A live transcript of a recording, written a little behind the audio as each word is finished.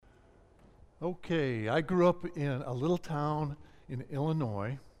Okay, I grew up in a little town in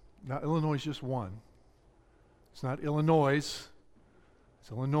Illinois. Now, Illinois is just one. It's not Illinois, it's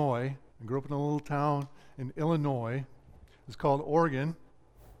Illinois. I grew up in a little town in Illinois. It's called Oregon.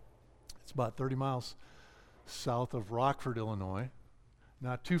 It's about 30 miles south of Rockford, Illinois.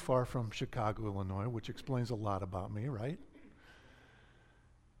 Not too far from Chicago, Illinois, which explains a lot about me, right?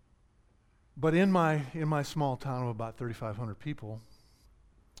 But in my small town of about 3,500 people,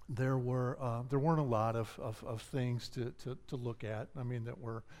 there weren't a lot of things to look at. I mean, that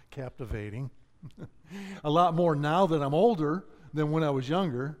were captivating. A lot more now that I'm older than when I was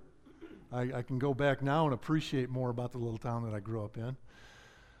younger. I can go back now and appreciate more about the little town that I grew up in.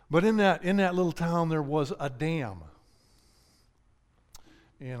 But in that little town, there was a dam.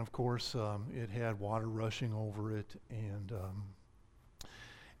 And of course, it had water rushing over it, and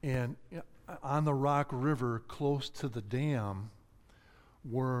on the Rock River, close to the dam,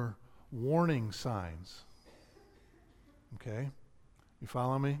 were warning signs. Okay? You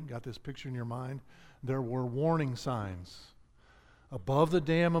follow me? Got this picture in your mind? There were warning signs above the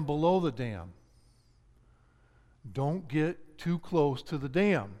dam and below the dam. Don't get too close to the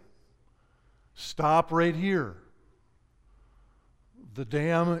dam. Stop right here. The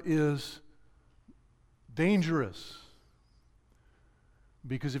dam is dangerous.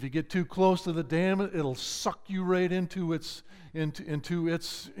 Because if you get too close to the dam, it'll suck you right into its what do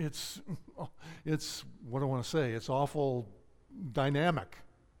I want to say? It's awful dynamic.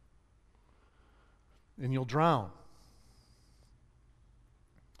 And you'll drown.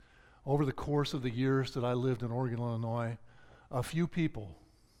 Over the course of the years that I lived in Oregon, Illinois, a few people,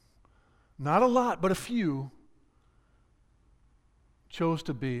 not a lot, but a few, chose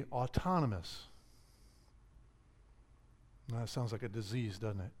to be autonomous. Now, that sounds like a disease,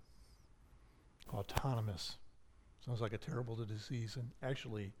 doesn't it? Autonomous. Sounds like a terrible disease, and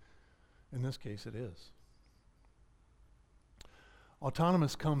actually, in this case, it is.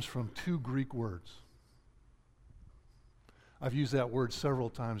 Autonomous comes from two Greek words. I've used that word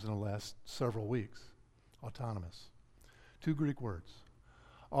several times in the last several weeks. Autonomous. Two Greek words.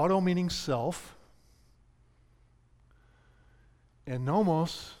 Auto meaning self, and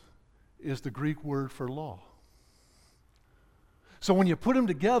nomos is the Greek word for law. So when you put them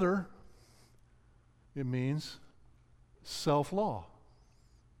together, it means self-law.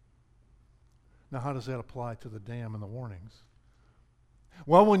 Now, how does that apply to the dam and the warnings?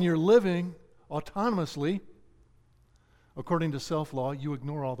 Well, when you're living autonomously, according to self-law, you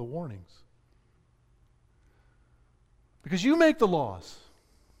ignore all the warnings. Because you make the laws.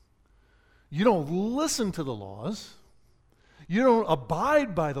 You don't listen to the laws. You don't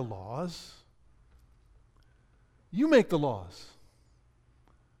abide by the laws. You make the laws.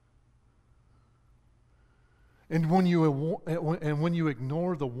 And when you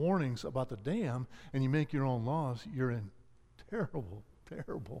ignore the warnings about the dam and you make your own laws, you're in terrible,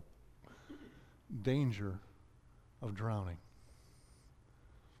 terrible danger of drowning.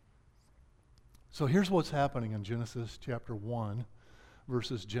 So here's what's happening in Genesis chapter 1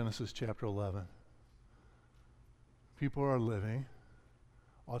 versus Genesis chapter 11. People are living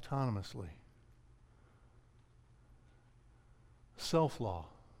autonomously. Self-law.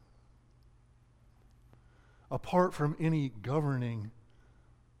 Apart from any governing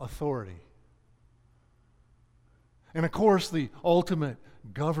authority. And of course, the ultimate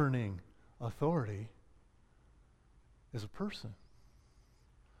governing authority is a person.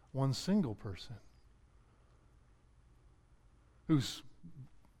 One single person who's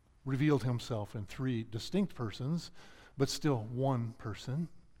revealed himself in three distinct persons, but still one person,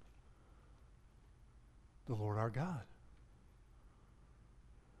 the Lord our God.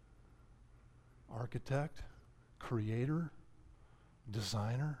 Architect, creator,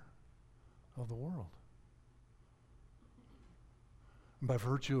 designer of the world. And by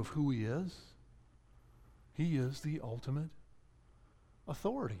virtue of who he is the ultimate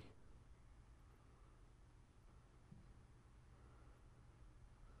authority.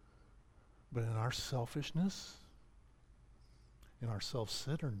 But in our selfishness, in our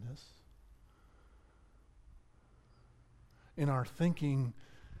self-centeredness, in our thinking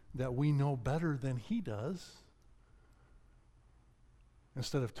that we know better than he does,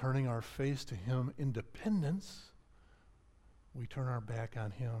 instead of turning our face to him in dependence, we turn our back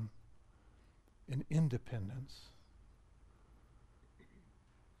on him in independence.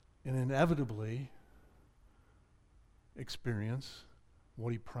 And inevitably experience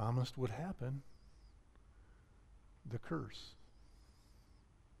what he promised would happen, the curse.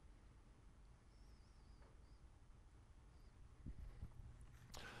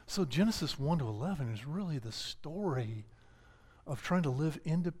 So Genesis 1 to 11 is really the story of trying to live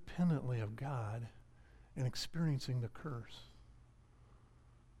independently of God and experiencing the curse,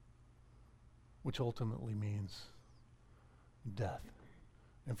 which ultimately means death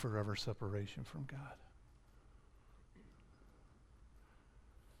and forever separation from God.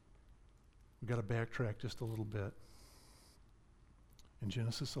 We've got to backtrack just a little bit. In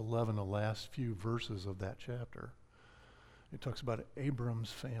Genesis 11, the last few verses of that chapter, it talks about Abram's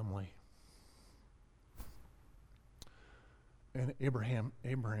family. And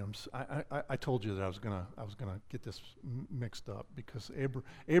Abraham's. I told you that I was gonna get this mixed up because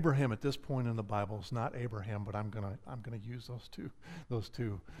Abraham at this point in the Bible is not Abraham, but I'm gonna use those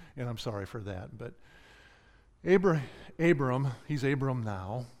two, and I'm sorry for that. But Abram, he's Abram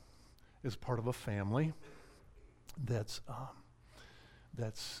now, is part of a family that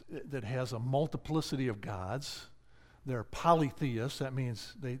has a multiplicity of gods. They're polytheists. That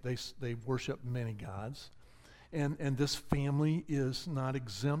means they worship many gods. And this family is not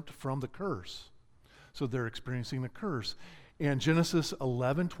exempt from the curse. So they're experiencing the curse. And Genesis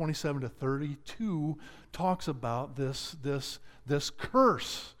 11:27 to 32 talks about this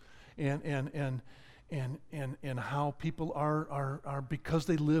curse and how people are because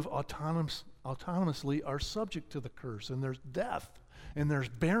they live autonomously are subject to the curse. And there's death, and there's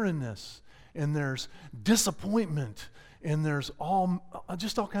barrenness, and there's disappointment, and there's all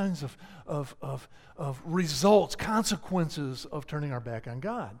kinds of results, consequences of turning our back on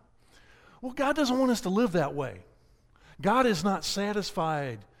God. Well, God doesn't want us to live that way. God is not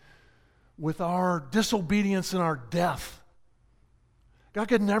satisfied with our disobedience and our death. God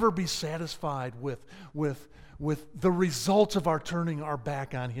could never be satisfied with the results of our turning our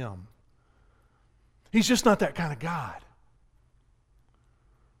back on Him. He's just not that kind of God.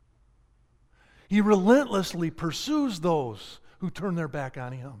 He relentlessly pursues those who turn their back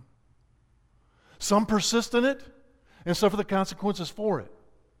on Him. Some persist in it and suffer the consequences for it.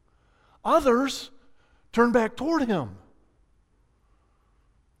 Others turn back toward Him.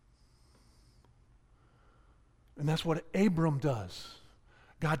 And that's what Abram does.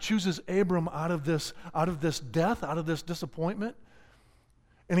 God chooses Abram out of this death, out of this disappointment,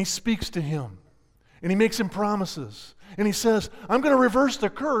 and He speaks to him. And He makes him promises. And He says, I'm going to reverse the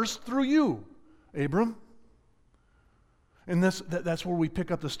curse through you, Abram. And that's where we pick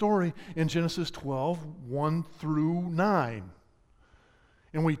up the story in Genesis 12, 1 through 9.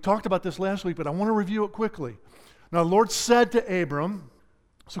 And we talked about this last week, but I want to review it quickly. Now, the Lord said to Abram,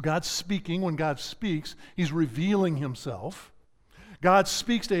 so God's speaking. When God speaks, He's revealing Himself. God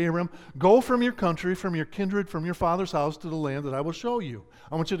speaks to Abram, go from your country, from your kindred, from your father's house to the land that I will show you.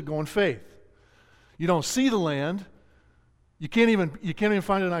 I want you to go in faith. You don't see the land. You can't even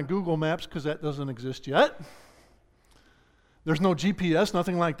find it on Google Maps because that doesn't exist yet. There's no GPS,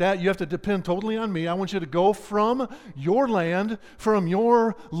 nothing like that. You have to depend totally on me. I want you to go from your land, from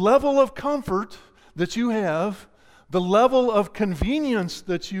your level of comfort that you have, the level of convenience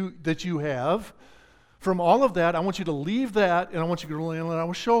that you have. From all of that, I want you to leave that, and I want you to go to the land that I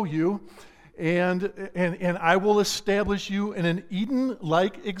will show you, and I will establish you in an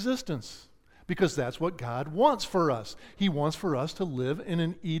Eden-like existence. Because that's what God wants for us. He wants for us to live in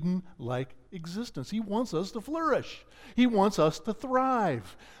an Eden-like existence. He wants us to flourish. He wants us to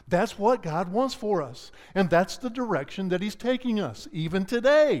thrive. That's what God wants for us. And that's the direction that He's taking us. Even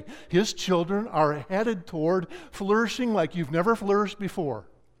today, His children are headed toward flourishing like you've never flourished before.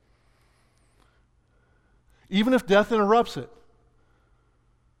 Even if death interrupts it.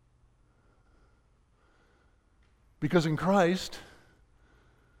 Because in Christ,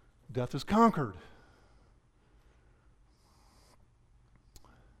 death is conquered.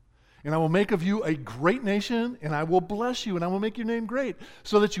 And I will make of you a great nation, and I will bless you, and I will make your name great,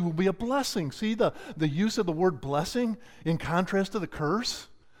 so that you will be a blessing. See the use of the word blessing in contrast to the curse?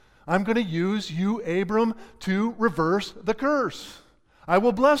 I'm going to use you, Abram, to reverse the curse. I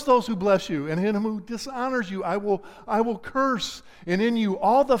will bless those who bless you, and him who dishonors you I will curse. And in you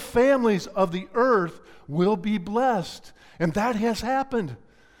all the families of the earth will be blessed. And that has happened.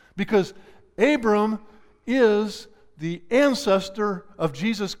 Because Abram is the ancestor of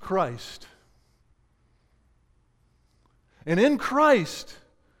Jesus Christ. And in Christ,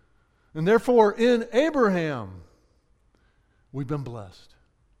 and therefore in Abraham, we've been blessed.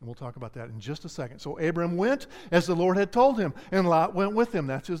 And we'll talk about that in just a second. So Abram went as the Lord had told him, and Lot went with him.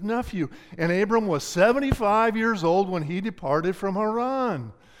 That's his nephew. And Abram was 75 years old when he departed from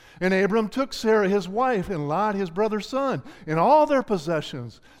Haran. And Abram took Sarah his wife, and Lot his brother's son, and all their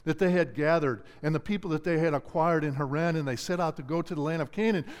possessions that they had gathered, and the people that they had acquired in Haran, and they set out to go to the land of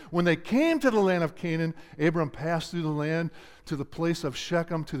Canaan. When they came to the land of Canaan, Abram passed through the land to the place of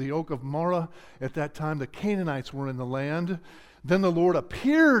Shechem, to the oak of Moreh. At that time the Canaanites were in the land. Then the Lord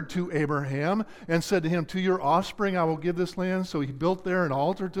appeared to Abraham and said to him, to your offspring I will give this land. So he built there an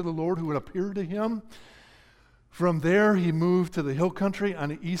altar to the Lord who had appeared to him. From there he moved to the hill country on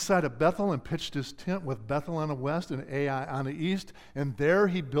the east side of Bethel and pitched his tent with Bethel on the west and Ai on the east. And there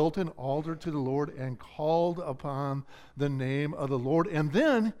he built an altar to the Lord and called upon the name of the Lord. And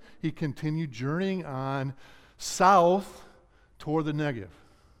then he continued journeying on south toward the Negev.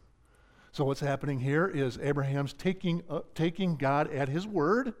 So what's happening here is Abraham's taking God at his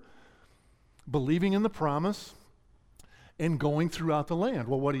word, believing in the promise, and going throughout the land.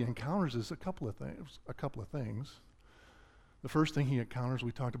 Well, what he encounters is a couple of things. The first thing he encounters,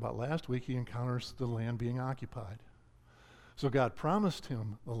 we talked about last week, he encounters the land being occupied. So God promised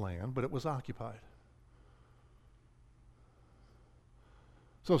him the land, but it was occupied.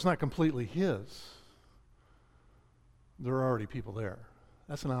 So it's not completely his. There are already people there.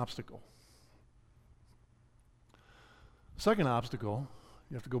 That's an obstacle. Second obstacle,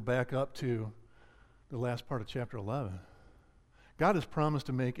 you have to go back up to the last part of chapter 11. God has promised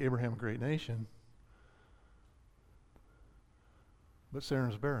to make Abraham a great nation, but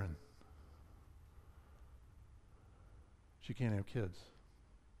Sarah's barren. She can't have kids.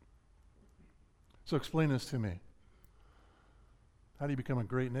 So explain this to me. How do you become a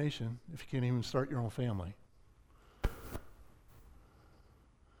great nation if you can't even start your own family?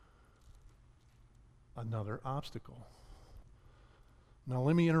 Another obstacle. Now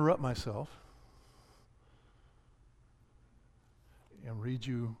let me interrupt myself and read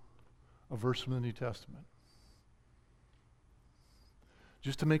you a verse from the New Testament.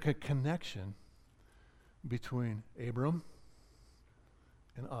 Just to make a connection between Abram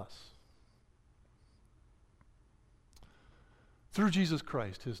and us. Through Jesus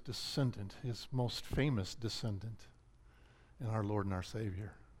Christ, his descendant, his most famous descendant, and our Lord and our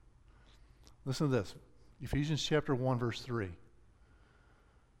Savior. Listen to this. Ephesians chapter 1, verse 3.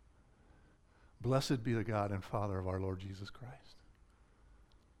 Blessed be the God and Father of our Lord Jesus Christ,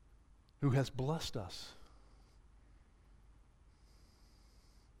 who has blessed us.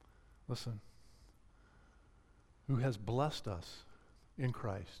 Listen. Who has blessed us in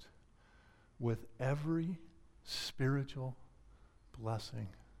Christ with every spiritual blessing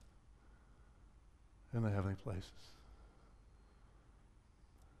in the heavenly places.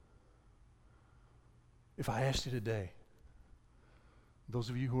 If I asked you today, those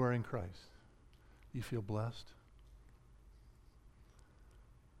of you who are in Christ, do you feel blessed?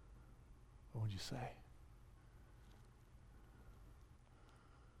 What would you say?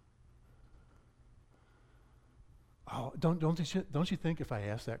 Oh, don't you think if I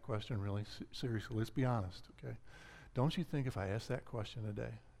ask that question really seriously, let's be honest, okay? Don't you think if I ask that question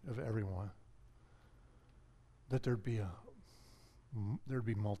today of everyone, that there'd be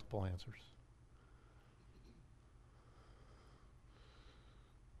multiple answers?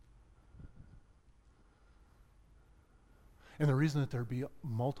 And the reason that there'd be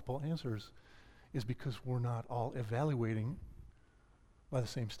multiple answers is because we're not all evaluating by the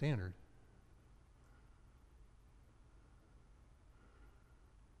same standard.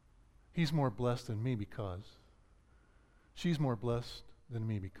 He's more blessed than me because. She's more blessed than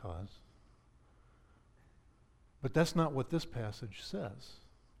me because. But that's not what this passage says.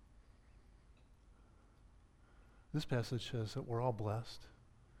 This passage says that we're all blessed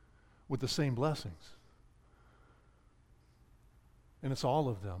with the same blessings. And it's all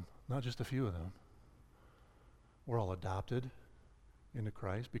of them, not just a few of them. We're all adopted into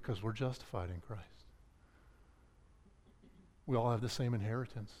Christ because we're justified in Christ. We all have the same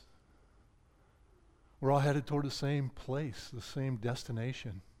inheritance. We're all headed toward the same place, the same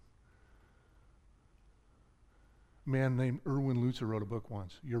destination. A man named Erwin Lutzer wrote a book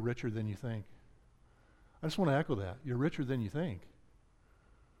once, You're Richer Than You Think. I just want to echo that. You're richer than you think.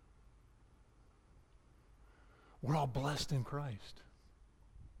 We're all blessed in Christ.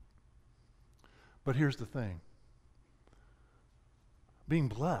 But here's the thing. Being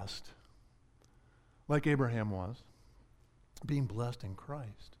blessed, like Abraham was, being blessed in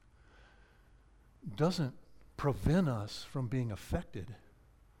Christ, doesn't prevent us from being affected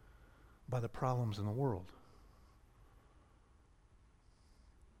by the problems in the world.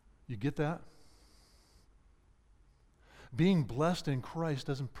 You get that? Being blessed in Christ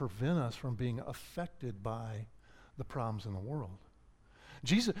doesn't prevent us from being affected by the problems in the world.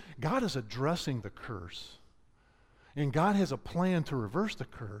 God is addressing the curse, and God has a plan to reverse the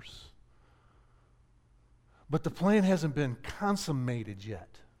curse, but the plan hasn't been consummated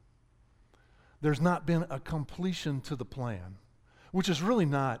yet. There's not been a completion to the plan, which is really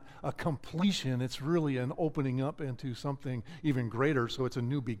not a completion. It's really an opening up into something even greater, so it's a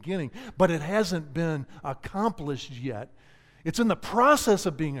new beginning, but it hasn't been accomplished yet. It's in the process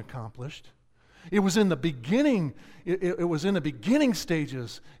of being accomplished. It was in the beginning, it was in the beginning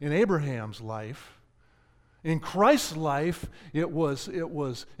stages in Abraham's life. In Christ's life, it was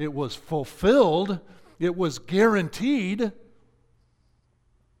fulfilled. It was guaranteed.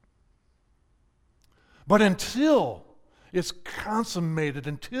 But until it's consummated,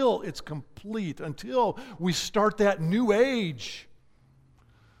 until it's complete, until we start that new age.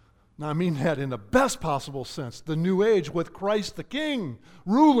 Now, I mean that in the best possible sense, the new age with Christ the King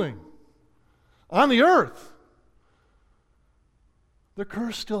ruling on the earth. The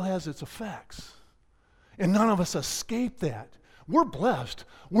curse still has its effects, and none of us escape that. We're blessed.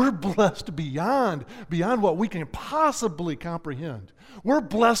 We're blessed beyond what we can possibly comprehend. We're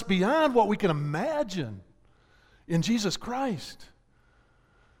blessed beyond what we can imagine in Jesus Christ.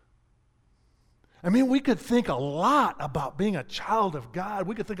 I mean, we could think a lot about being a child of God.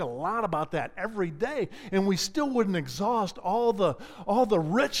 We could think a lot about that every day, and we still wouldn't exhaust all the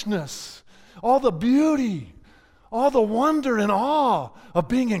richness, all the beauty, all the wonder and awe of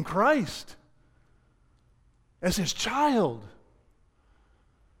being in Christ as His child.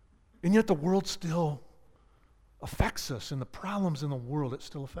 And yet the world still affects us, and the problems in the world, it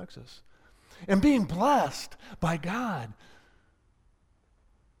still affects us. And being blessed by God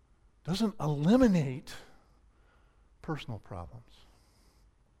doesn't eliminate personal problems.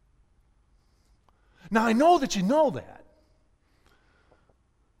 Now, I know that you know that,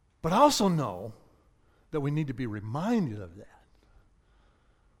 but I also know that we need to be reminded of that.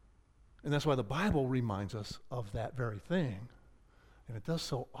 And that's why the Bible reminds us of that very thing, and it does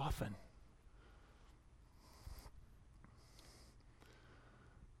so often.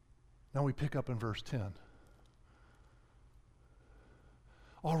 Now we pick up in verse 10.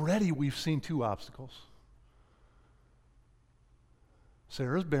 Already we've seen two obstacles.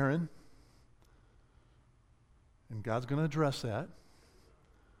 Sarah's barren, and God's going to address that,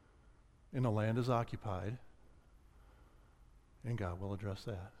 and the land is occupied, and God will address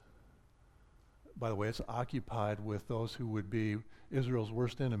that. By the way, it's occupied with those who would be Israel's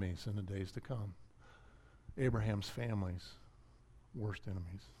worst enemies in the days to come. Abraham's family's worst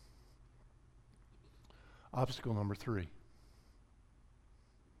enemies. Obstacle number 3,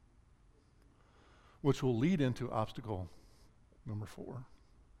 which will lead into obstacle number 4.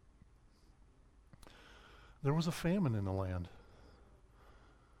 There was a famine in the land.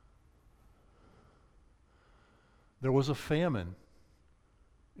 There was a famine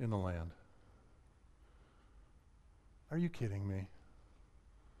in the land. Are you kidding me?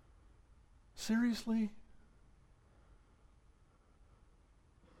 Seriously?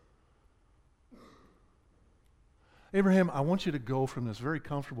 Abraham, I want you to go from this very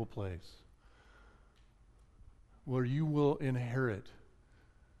comfortable place where you will inherit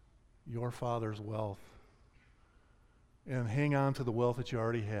your father's wealth and hang on to the wealth that you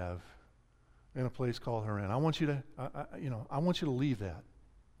already have in a place called Haran. I want you to leave that,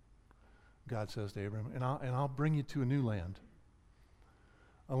 God says to Abraham, and I'll bring you to a new land,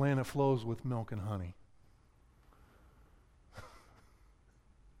 a land that flows with milk and honey,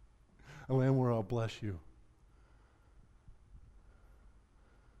 a land where I'll bless you.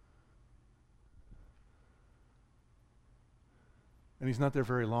 And he's not there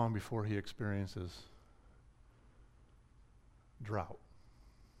very long before he experiences drought.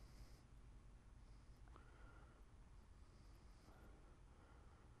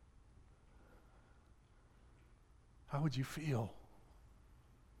 How would you feel?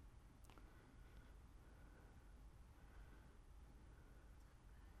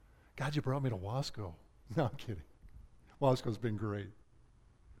 God, you brought me to Wasco. No, I'm kidding. Wasco's been great.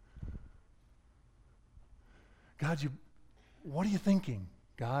 God, what are you thinking?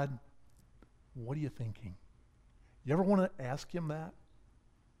 God, what are you thinking? You ever want to ask him that?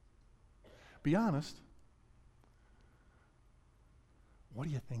 Be honest. What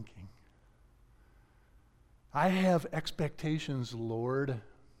are you thinking? I have expectations, Lord.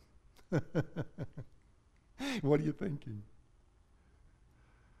 What are you thinking?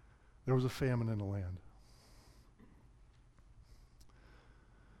 There was a famine in the land.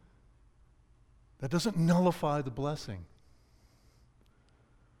 That doesn't nullify the blessing.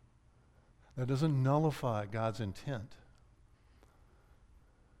 That doesn't nullify God's intent.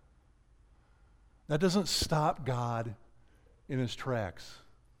 That doesn't stop God in his tracks.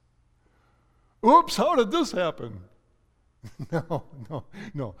 Oops, how did this happen?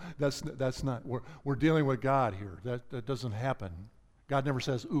 No, that's not. We're dealing with God here. That doesn't happen. God never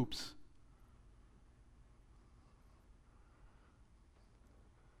says oops.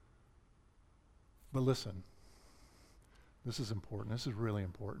 But listen, this is important. This is really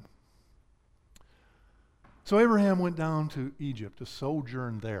important. So Abraham went down to Egypt to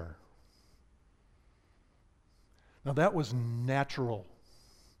sojourn there. Now that was natural.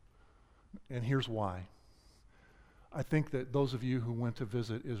 And here's why. I think that those of you who went to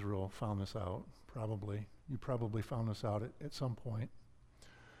visit Israel found this out, probably. You probably found this out at some point.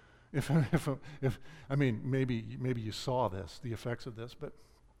 Maybe you saw this, the effects of this, but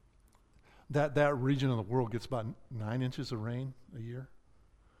that region of the world gets about 9 inches of rain a year,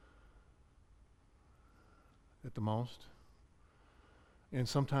 at the most. And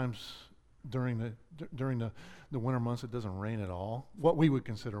sometimes during the winter months, it doesn't rain at all. What we would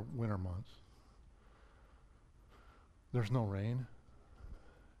consider winter months. There's no rain.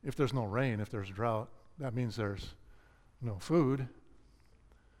 If there's no rain, if there's drought, that means there's no food.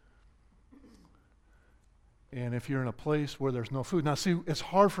 And if you're in a place where there's no food, now see, it's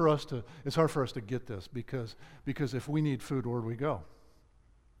hard for us to get this because if we need food, where do we go?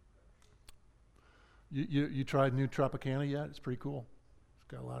 You tried New Tropicana yet? It's pretty cool.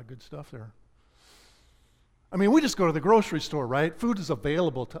 It's got a lot of good stuff there. I mean, we just go to the grocery store, right? Food is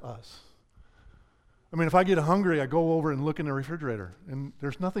available to us. I mean, if I get hungry, I go over and look in the refrigerator, and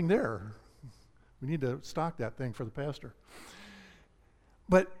there's nothing there. We need to stock that thing for the pastor.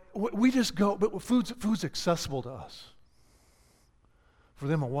 But we just go, but food's accessible to us. For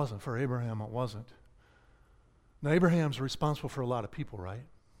them, it wasn't. For Abraham, it wasn't. Now, Abraham's responsible for a lot of people, right?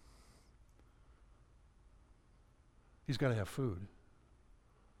 He's got to have food.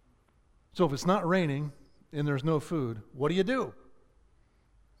 So if it's not raining and there's no food, what do?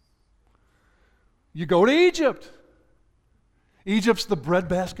 You go to Egypt. Egypt's the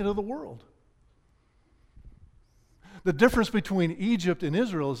breadbasket of the world. The difference between Egypt and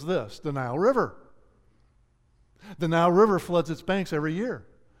Israel is this: the Nile River. The Nile River floods its banks every year.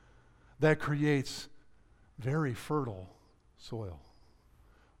 That creates very fertile soil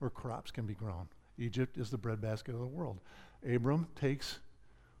where crops can be grown. Egypt is the breadbasket of the world. Abram takes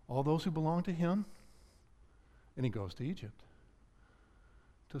all those who belong to him and he goes to Egypt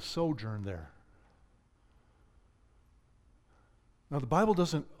to sojourn there. Now, the Bible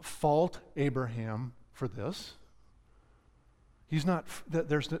doesn't fault Abraham for this. He's not.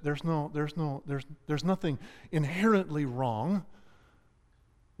 There's nothing inherently wrong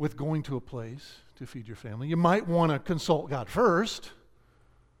with going to a place to feed your family. You might want to consult God first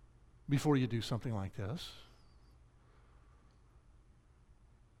before you do something like this.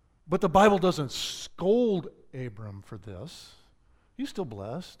 But the Bible doesn't scold Abram for this. He's still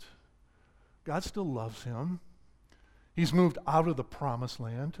blessed. God still loves him. He's moved out of the promised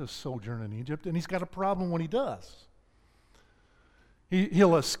land to sojourn in Egypt, and he's got a problem when he does.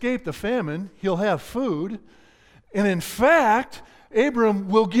 He'll escape the famine, he'll have food, and in fact, Abram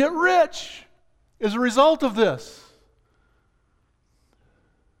will get rich as a result of this.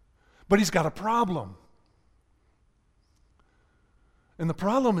 But he's got a problem. And the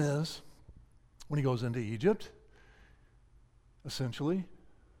problem is, when he goes into Egypt, essentially,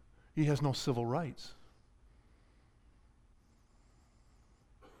 he has no civil rights.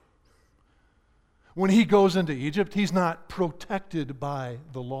 When he goes into Egypt, he's not protected by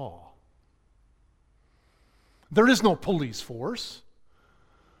the law. There is no police force.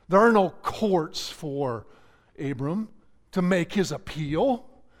 There are no courts for Abram to make his appeal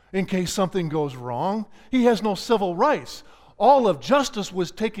in case something goes wrong. He has no civil rights. All of justice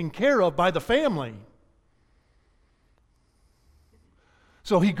was taken care of by the family.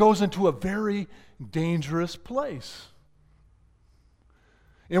 So he goes into a very dangerous place.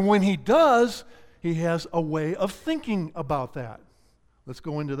 And when he does, he has a way of thinking about that. Let's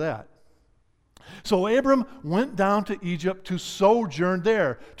go into that. So Abram went down to Egypt to sojourn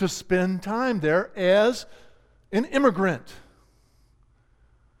there, to spend time there as an immigrant.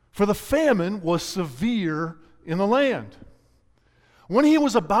 For the famine was severe in the land. When he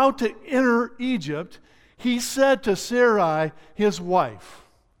was about to enter Egypt, he said to Sarai, his wife,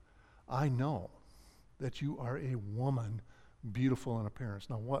 "I know that you are a woman beautiful in appearance."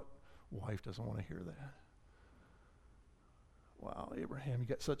 Now, what wife doesn't want to hear that? Wow, Abraham, you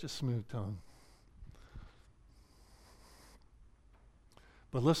got such a smooth tongue.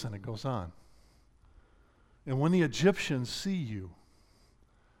 But listen, it goes on. "And when the Egyptians see you,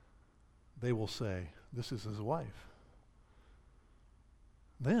 they will say, 'This is his wife.'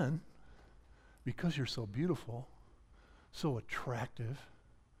 Then, because you're so beautiful, so attractive,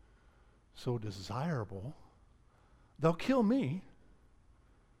 so desirable, they'll kill me,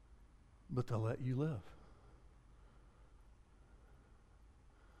 but they'll let you live."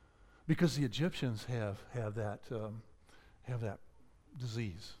 Because the Egyptians have that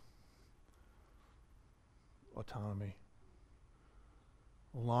disease, autonomy.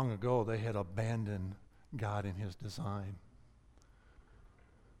 Long ago, they had abandoned God in his design.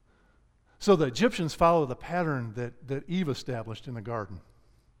 So the Egyptians follow the pattern that Eve established in the garden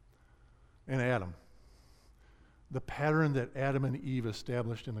and Adam. The pattern that Adam and Eve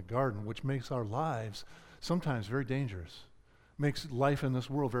established in the garden, which makes our lives sometimes very dangerous, makes life in this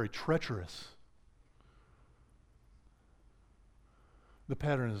world very treacherous. The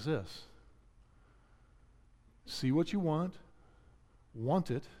pattern is this: see what you want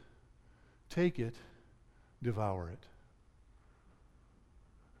it, take it, devour it.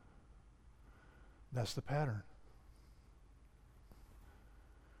 That's the pattern.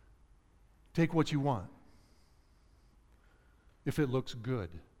 Take what you want, if it looks good.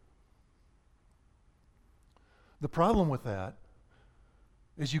 The problem with that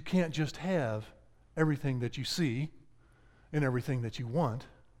is you can't just have everything that you see and everything that you want,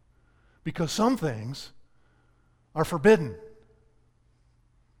 because some things are forbidden.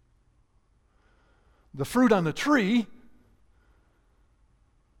 The fruit on the tree,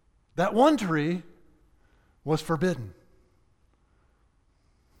 that one tree, was forbidden.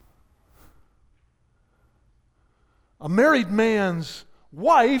 A married man's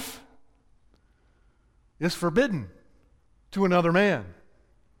wife is forbidden to another man,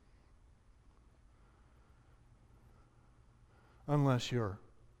 unless you're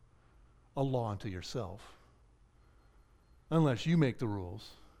a law unto yourself, unless you make the rules.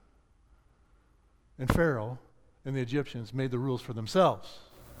 And Pharaoh and the Egyptians made the rules for themselves.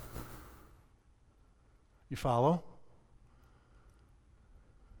 You follow?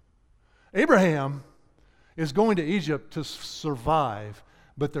 Abraham is going to Egypt to survive,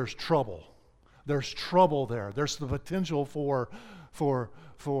 but there's trouble. There's trouble there. There's the potential for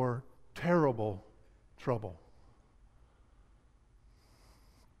terrible trouble.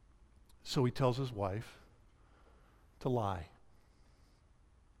 So he tells his wife to lie.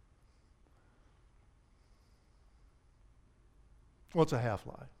 Well, it's a half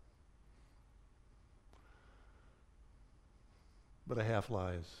lie. But a half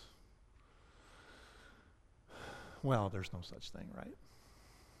lie is, well, there's no such thing, right?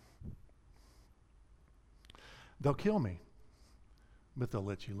 They'll kill me, but they'll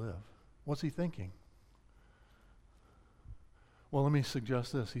let you live. What's he thinking? Well, let me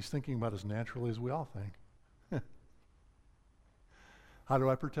suggest this. He's thinking about as naturally as we all think. How do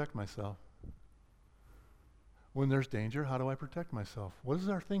I protect myself? When there's danger, how do I protect myself? What is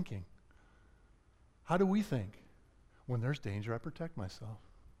our thinking? How do we think? When there's danger, I protect myself.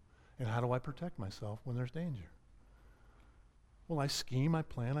 And how do I protect myself when there's danger? Well, I scheme, I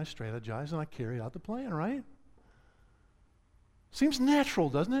plan, I strategize, and I carry out the plan, right? Seems natural,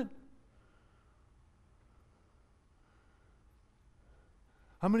 doesn't it?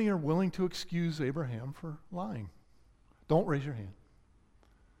 How many are willing to excuse Abraham for lying? Don't raise your hand.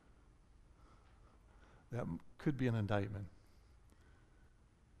 That could be an indictment.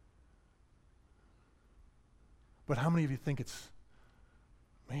 But how many of you think it's,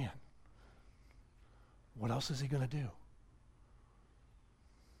 man, what else is he going to do?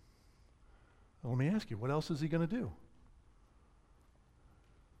 Well, let me ask you, what else is he going to do?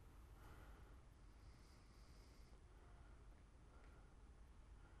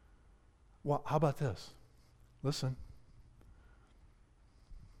 Well, how about this? Listen.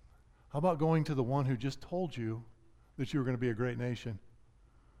 How about going to the one who just told you that you were going to be a great nation?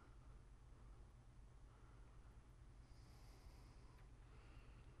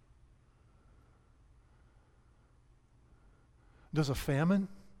 Does a famine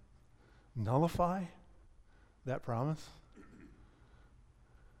nullify that promise?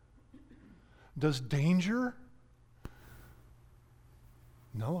 Does danger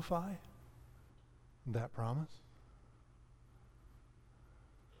nullify that promise?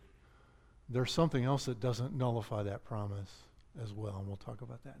 There's something else that doesn't nullify that promise as well, and we'll talk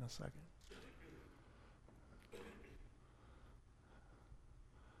about that in a second.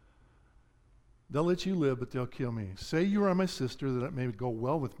 They'll let you live, but they'll kill me. Say you are my sister, that it may go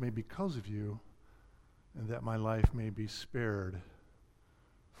well with me because of you, and that my life may be spared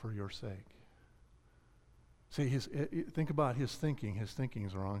for your sake. See, think about his thinking. His thinking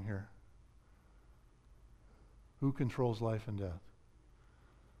is wrong here. Who controls life and death?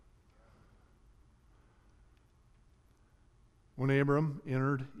 When Abram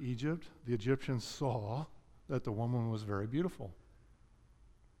entered Egypt, the Egyptians saw that the woman was very beautiful.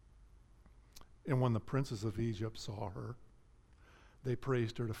 And when the princes of Egypt saw her, they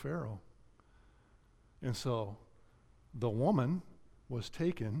praised her to Pharaoh. And so the woman was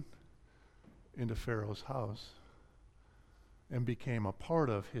taken into Pharaoh's house and became a part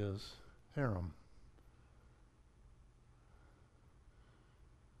of his harem.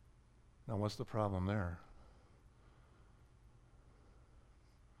 Now, what's the problem there?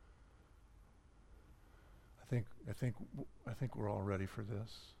 I think we're all ready for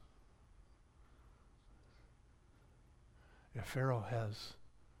this. If Pharaoh has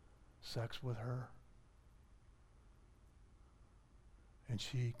sex with her and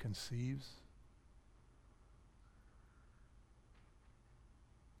she conceives,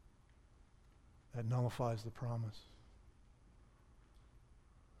 that nullifies the promise.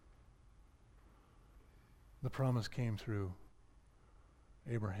 The promise came through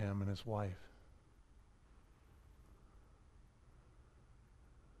Abraham and his wife.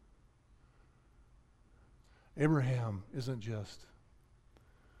 Abraham isn't just,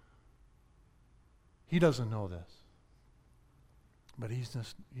 he doesn't know this, but he's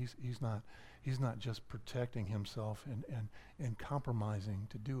not just protecting himself and compromising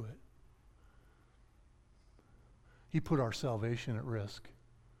to do it. He put our salvation at risk.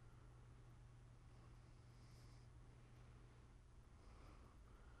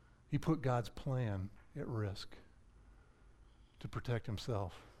 He put God's plan at risk to protect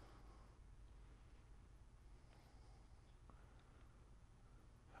himself.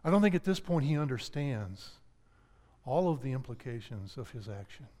 I don't think at this point he understands all of the implications of his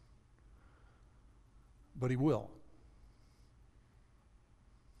action. But he will.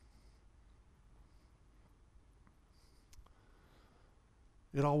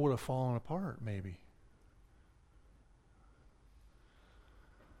 It all would have fallen apart, maybe.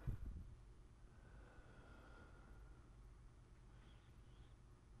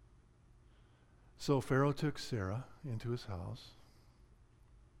 So Pharaoh took Sarah into his house,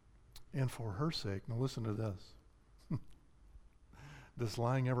 and for her sake, now listen to this. Does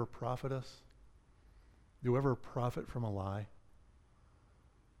lying ever profit us? Do you ever profit from a lie?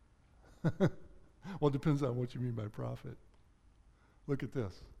 Well, it depends on what you mean by profit. Look at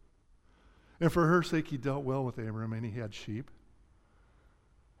this. And for her sake, he dealt well with Abram, and he had sheep.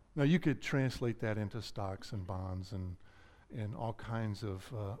 Now, you could translate that into stocks and bonds and all kinds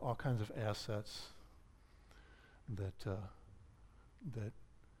of assets that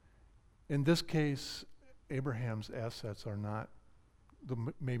in this case, Abraham's assets are not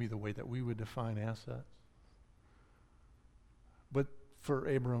maybe the way that we would define assets. But for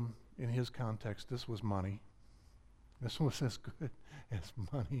Abram, in his context, this was money. This was as good as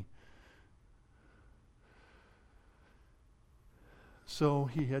money. So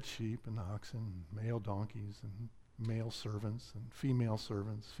he had sheep and oxen, male donkeys, and male servants, and female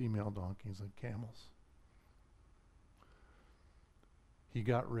servants, female donkeys, and camels. He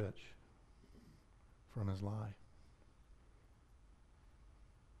got rich from his lie.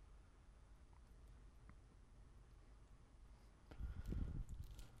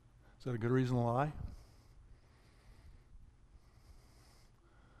 Is that a good reason to lie?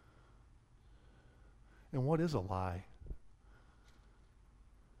 And what is a lie?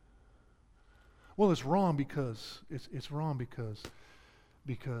 Well, it's wrong because it's wrong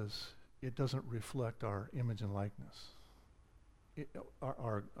because it doesn't reflect our image and likeness.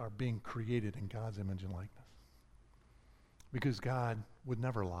 Our being created in God's image and likeness. Because God would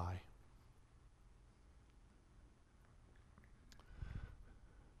never lie.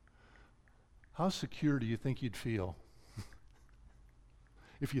 How secure do you think you'd feel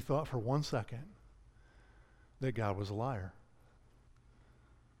if you thought for 1 second that God was a liar?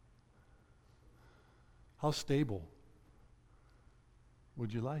 How stable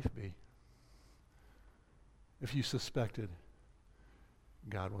would your life be if you suspected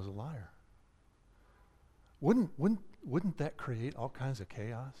God was a liar? Wouldn't that create all kinds of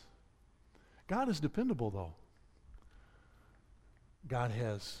chaos? God is dependable, though. God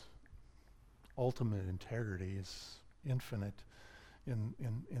has ultimate integrity, is infinite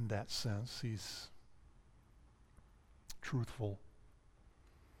in that sense. He's truthful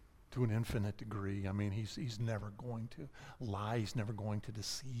to an infinite degree. I mean, he's never going to lie. He's never going to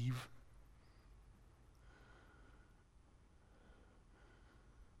deceive.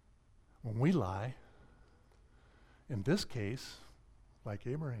 When we lie, in this case, like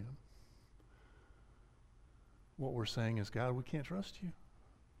Abraham, what we're saying is, God, we can't trust you.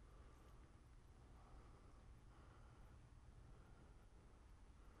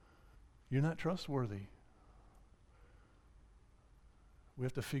 You're not trustworthy. We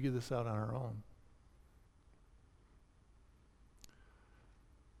have to figure this out on our own.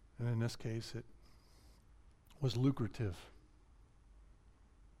 And in this case, it was lucrative.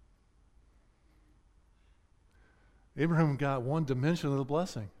 Abraham got one dimension of the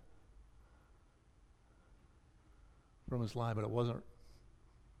blessing from his lie, but it wasn't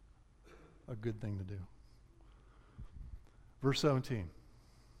a good thing to do. Verse 17.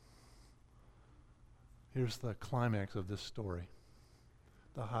 Here's the climax of this story,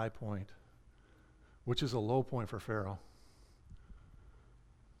 the high point, which is a low point for Pharaoh.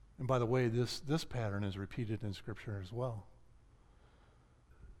 And by the way, this pattern is repeated in Scripture as well.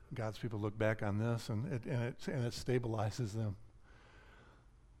 God's people look back on this, and it stabilizes them.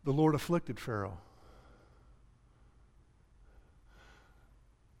 The Lord afflicted Pharaoh.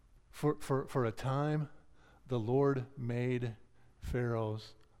 For a time, the Lord made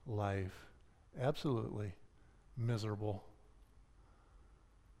Pharaoh's life absolutely miserable.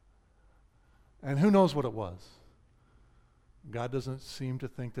 And who knows what it was? God doesn't seem to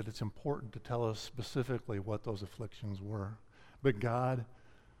think that it's important to tell us specifically what those afflictions were. But God,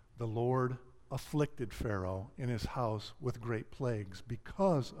 the Lord, afflicted Pharaoh in his house with great plagues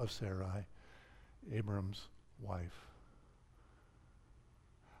because of Sarai, Abram's wife.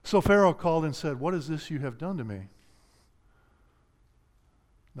 So Pharaoh called and said, "What is this you have done to me?"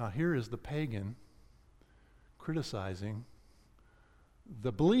 Now here is the pagan criticizing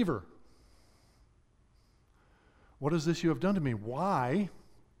the believer. "What is this you have done to me? Why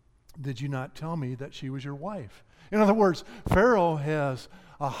did you not tell me that she was your wife?" In other words, Pharaoh has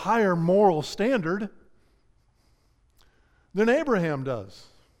a higher moral standard than Abraham does.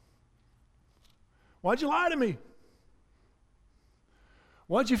 Why'd you lie to me?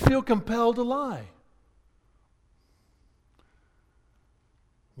 Why'd you feel compelled to lie?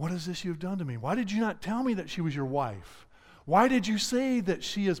 What is this you have done to me? Why did you not tell me that she was your wife? Why did you say that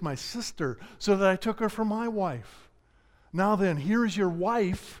she is my sister so that I took her for my wife? Now then, here is your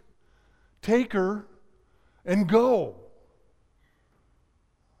wife. Take her and go.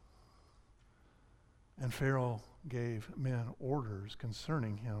 And Pharaoh gave men orders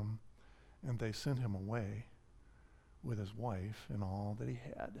concerning him, and they sent him away with his wife and all that he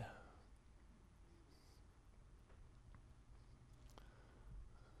had.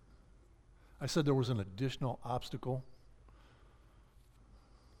 I said there was an additional obstacle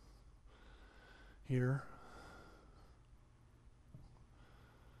here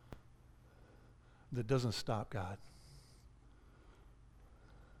that doesn't stop God.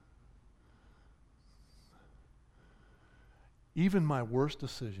 Even my worst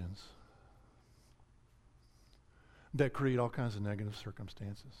decisions that create all kinds of negative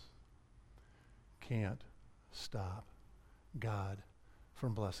circumstances can't stop God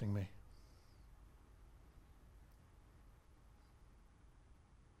from blessing me.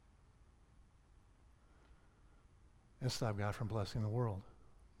 And stop God from blessing the world.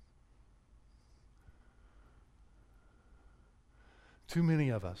 Too many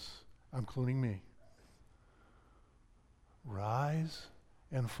of us, including me, rise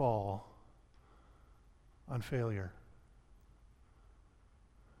and fall on failure.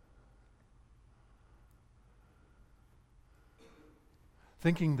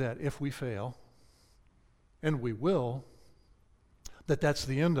 Thinking that if we fail, and we will, that's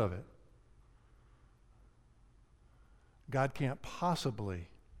the end of it. God can't possibly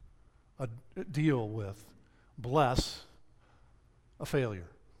bless a failure.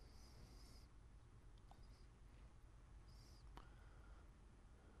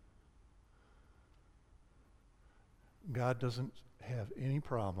 God doesn't have any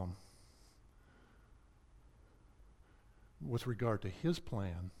problem with regard to his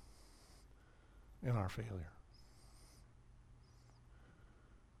plan in our failure.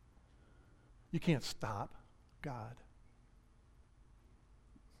 You can't stop God.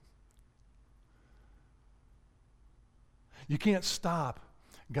 You can't stop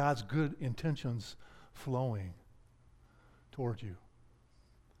God's good intentions flowing toward you.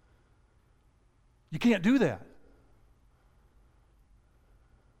 You can't do that.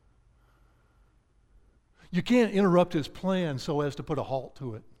 You can't interrupt his plan so as to put a halt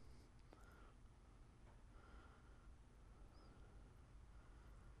to it.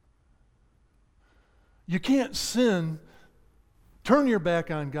 You can't turn your back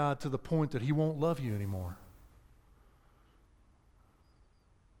on God to the point that he won't love you anymore.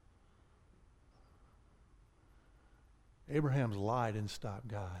 Abraham's lie didn't stop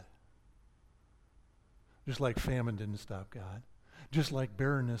God. Just like famine didn't stop God. Just like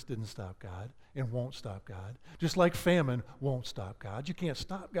barrenness didn't stop God and won't stop God. Just like famine won't stop God. You can't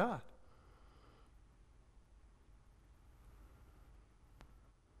stop God.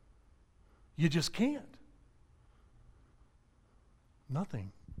 You just can't.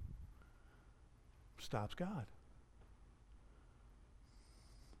 Nothing stops God.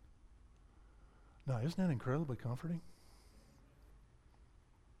 Now, isn't that incredibly comforting?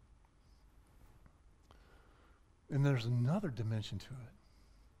 And there's another dimension to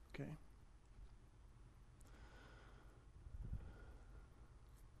it, okay?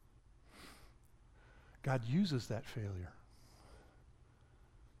 God uses that failure.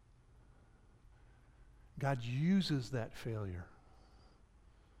 God uses that failure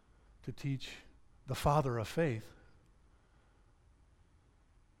to teach the father of faith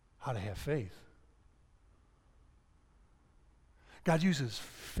how to have faith. God uses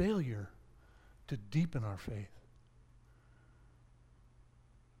failure to deepen our faith.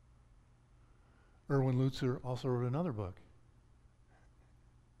 Erwin Lutzer also wrote another book,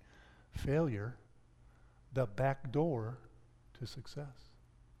 Failure, the Back Door to Success.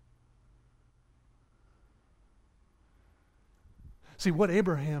 See, what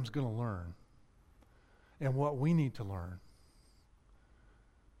Abraham's going to learn and what we need to learn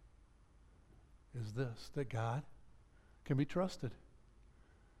is this, that God can be trusted.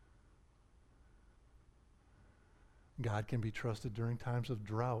 God can be trusted during times of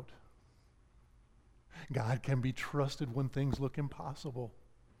drought. God can be trusted when things look impossible.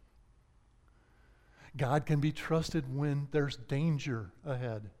 God can be trusted when there's danger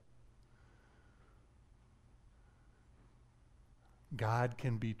ahead. God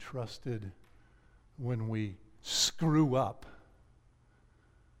can be trusted when we screw up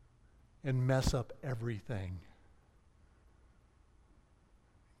and mess up everything.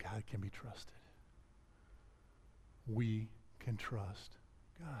 God can be trusted. We can trust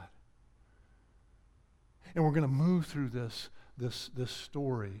God. And we're going to move through this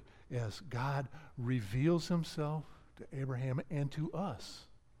story as God reveals himself to Abraham and to us.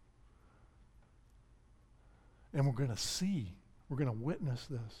 And we're going to see, we're going to witness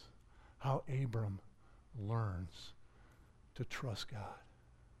this, how Abram learns to trust God.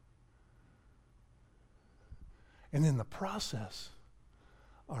 And in the process,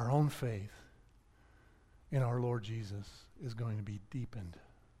 our own faith in our Lord Jesus is going to be deepened.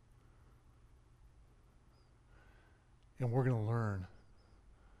 And we're going to learn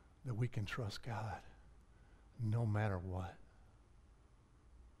that we can trust God no matter what.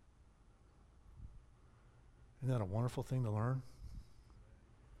 Isn't that a wonderful thing to learn?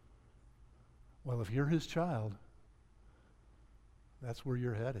 Well, if you're his child, that's where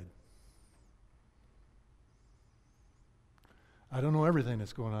you're headed. I don't know everything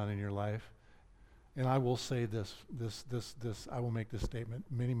that's going on in your life, and I will say this, I will make this statement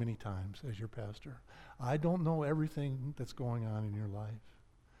many, many times as your pastor. I don't know everything that's going on in your life,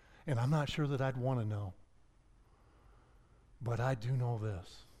 and I'm not sure that I'd want to know. But I do know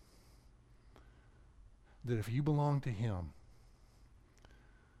this, that if you belong to him,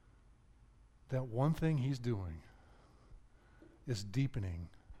 that one thing he's doing is deepening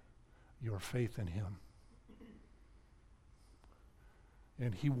your faith in him.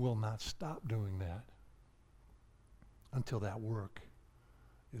 And he will not stop doing that until that work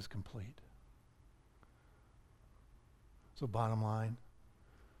is complete. So bottom line,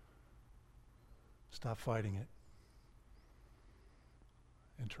 stop fighting it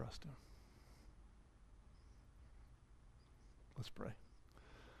and trust him. Let's pray.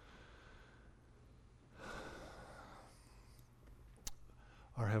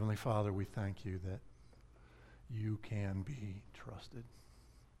 Our Heavenly Father, we thank you that you can be trusted.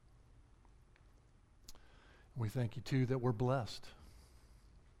 We thank you, too, that we're blessed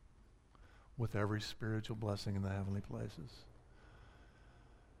with every spiritual blessing in the heavenly places.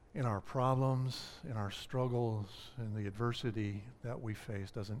 In our problems, in our struggles, in the adversity that we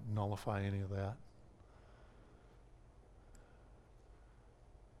face doesn't nullify any of that.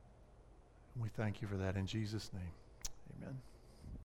 We thank you for that in Jesus' name. Amen.